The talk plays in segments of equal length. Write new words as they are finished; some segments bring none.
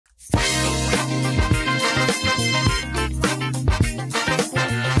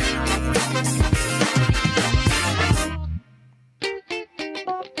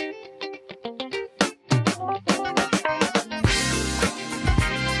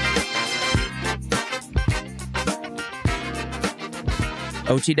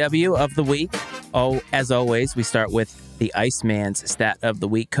OTW of the week. Oh, as always, we start with the Iceman's stat of the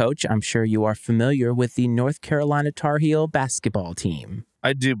week. Coach, I'm sure you are familiar with the North Carolina Tar Heel basketball team.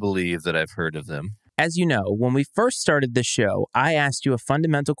 I do believe that I've heard of them. As you know, when we first started this show, I asked you a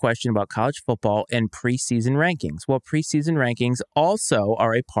fundamental question about college football and preseason rankings. Well, preseason rankings also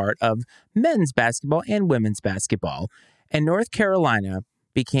are a part of men's basketball and women's basketball. And North Carolina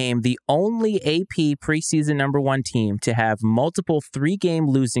became the only AP preseason #1 team to have multiple 3-game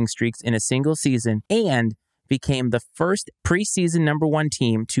losing streaks in a single season and became the first preseason #1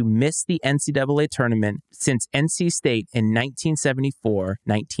 team to miss the NCAA tournament since NC State in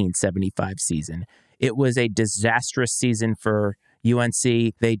 1974-1975 season. It was a disastrous season for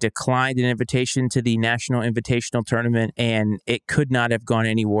UNC. They declined an invitation to the National Invitational Tournament, and it could not have gone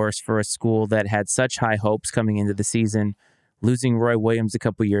any worse for a school that had such high hopes coming into the season. Losing Roy Williams a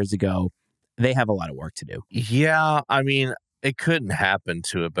couple years ago, they have a lot of work to do. Yeah, I mean, it couldn't happen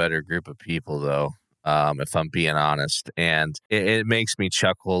to a better group of people, though, if I'm being honest. And it makes me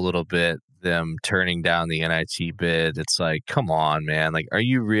chuckle a little bit, them turning down the NIT bid. It's like, come on, man. Like, are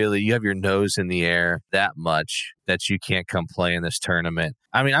you really, you have your nose in the air that much that you can't come play in this tournament?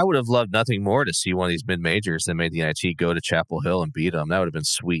 I mean, I would have loved nothing more to see one of these mid-majors that made the NIT go to Chapel Hill and beat them. That would have been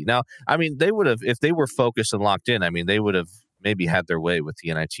sweet. Now, I mean, they would have, if they were focused and locked in, I mean, they would have maybe had their way with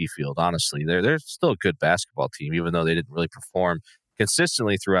the NIT field, honestly. They're still a good basketball team, even though they didn't really perform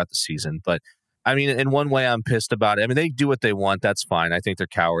consistently throughout the season. But, I mean, in one way, I'm pissed about it. I mean, they do what they want. That's fine. I think they're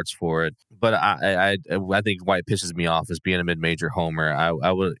cowards for it. But I think why it pisses me off is being a mid-major homer.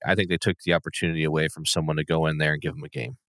 I think they took the opportunity away from someone to go in there and give them a game.